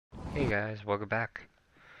Hey guys, welcome back.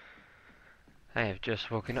 I have just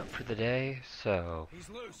woken up for the day, so... He's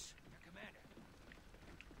loose.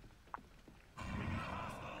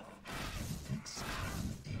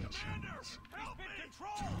 Commander, help me!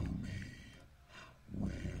 Tell me,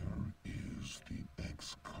 where is the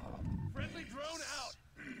Xcom? Friendly drone out.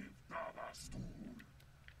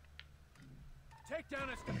 Take down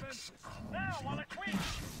its defenses. Now, while it's weak.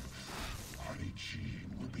 IG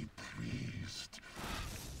will be pleased.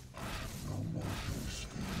 I have no more use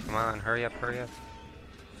for you. Come on, hurry up, hurry up.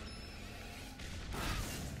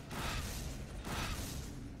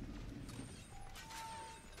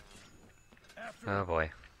 Oh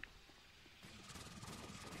boy.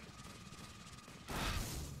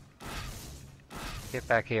 Get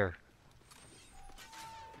back here.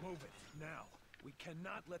 Move it, now. We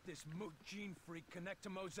cannot let this moot gene freak connect to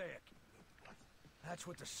Mosaic. That's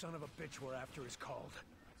what the son of a bitch we're after is called.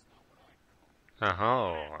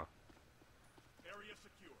 Oh. Area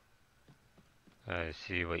secure. I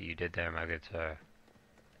see what you did there, my good sir.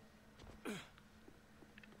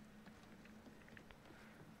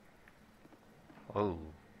 Oh.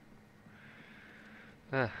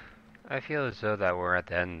 I feel as though that we're at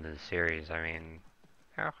the end of the series. I mean,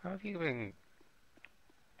 how have you been...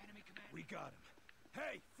 We got him.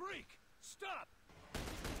 Hey, freak! Stop!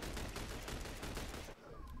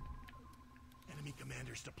 Enemy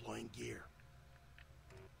commanders deploying gear.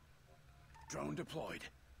 Drone deployed.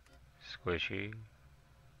 Squishy?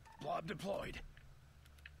 Blob deployed.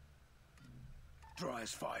 Draw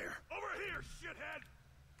his fire. Over here, shithead!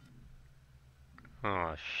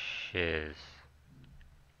 Oh, shiz.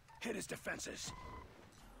 Hit his defenses.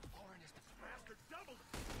 Bastard doubled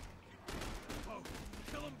Both.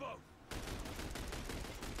 Kill them both.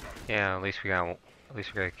 Yeah, at least we got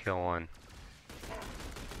to kill one.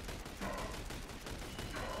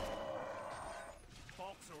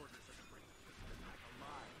 False orders are to bring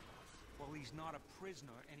alive. Well, he's not a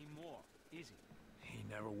prisoner anymore, is he? He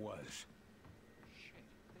never was. Shit,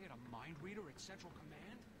 they had a mind reader at Central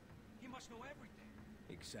Command? He must know everything.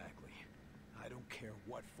 Exactly. I don't care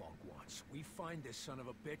what Falk wants. We find this son of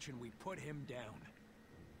a bitch and we put him down.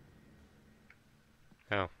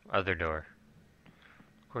 Oh, other door.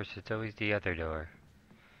 Of course, it's always the other door.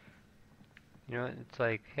 You know, it's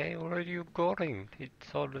like, hey, where are you going?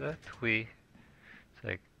 It's all that way. It's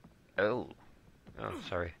like, oh,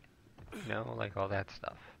 sorry. You know, like all that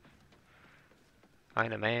stuff.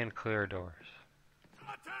 Find a man, clear doors.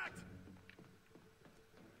 Contact!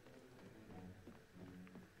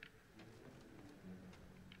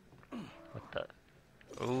 What the?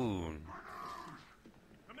 Ooh.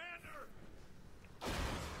 Commander!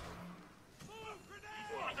 Move,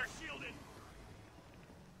 grenade! They're shielded!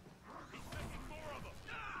 He's making more of them!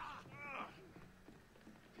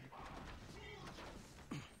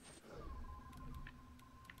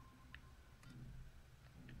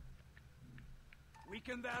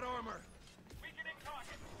 Weaken that armor. Weakening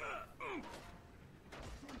target!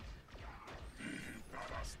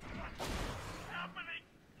 Happening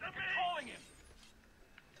to me! Calling him!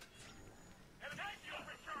 And thank you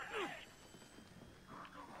for charging me!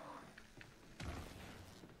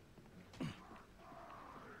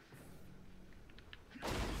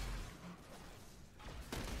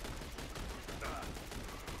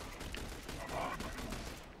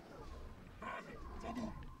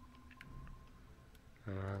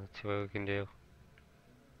 Let's see what we can do.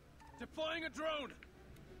 Deploying a drone.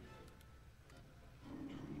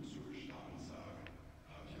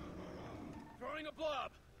 Throwing a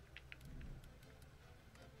blob.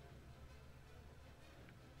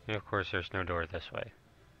 And of course, there's no door this way.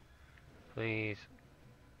 Please.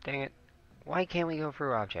 Dang it. Why can't we go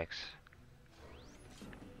through objects?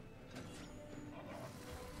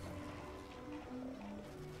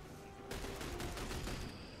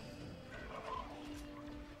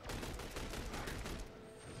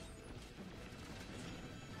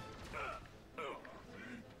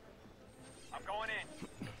 I'm going in.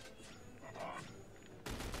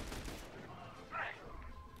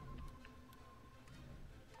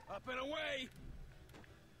 Up and away.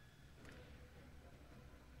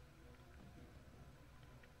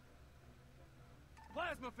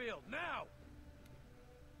 Plasma field, now!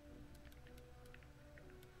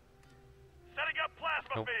 Setting up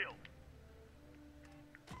plasma Nope. field!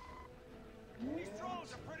 These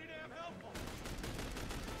drones are pretty damn helpful.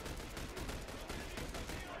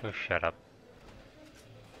 Oh, shut up.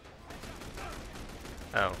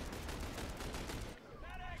 Oh.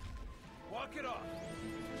 Walk it off.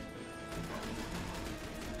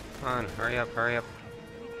 Come on, hurry up, hurry up.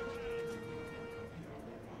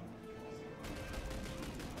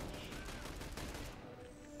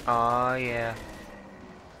 Oh yeah.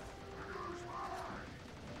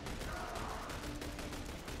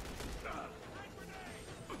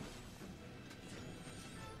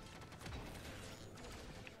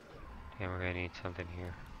 Yeah, we're gonna need something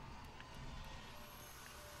here.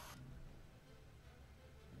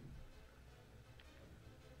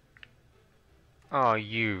 Oh,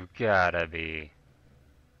 you gotta be.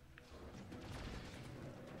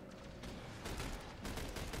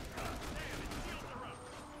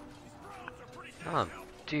 Oh,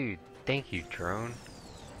 dude, thank you, drone.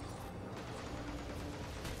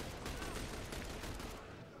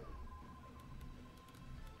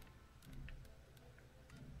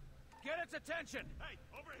 Get its attention! Hey,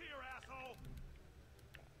 over here, asshole!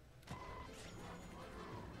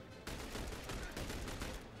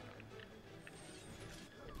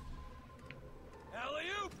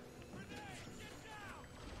 Alley-oop!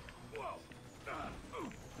 Whoa!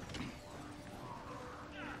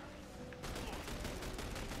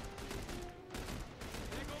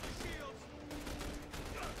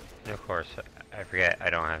 And of course, I forget I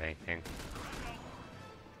don't have anything.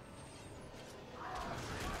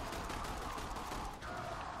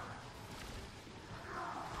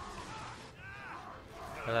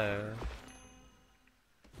 Hello.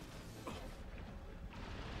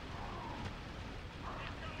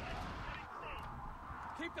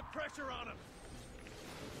 Keep the pressure on him!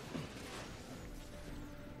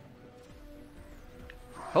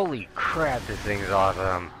 Holy crap, this thing's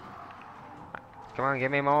awesome. Come on,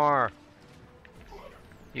 give me more.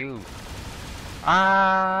 You.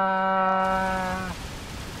 Ah.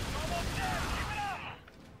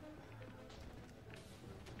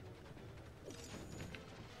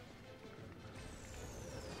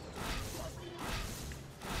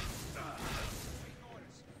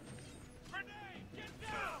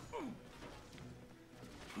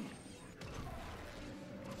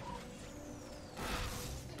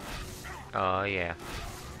 Oh yeah.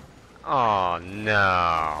 Oh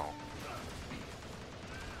no.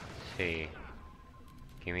 Let's see.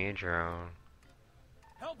 Give me a drone.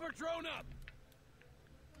 Help her drone up!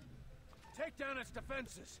 Take down its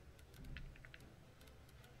defenses!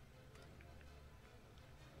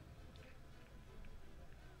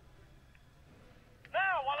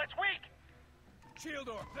 Now, while it's weak! Shield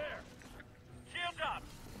orb, there! Shields up!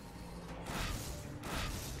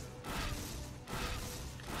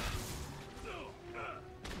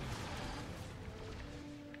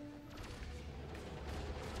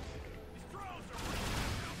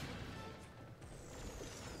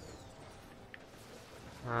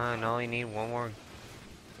 And all you need one more.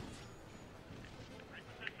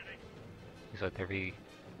 Looks like there be.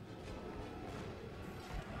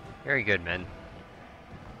 Very good, men.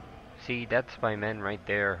 See, that's my men right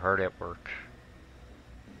there, hard at work.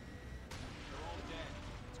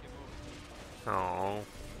 Oh,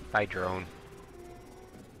 bye, drone.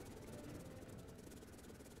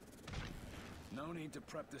 No need to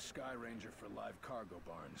prep the Sky Ranger for live cargo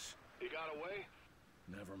barns. He got away?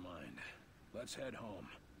 Never mind. Let's head home.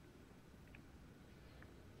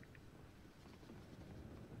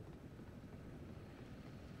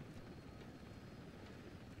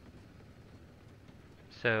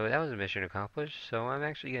 So that was a mission accomplished, so I'm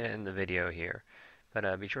actually going to end the video here.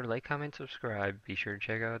 But be sure to like, comment, subscribe. Be sure to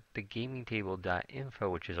check out thegamingtable.info,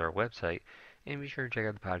 which is our website. And be sure to check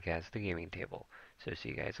out the podcast, The Gaming Table. So see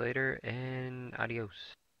you guys later, and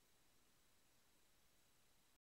adios.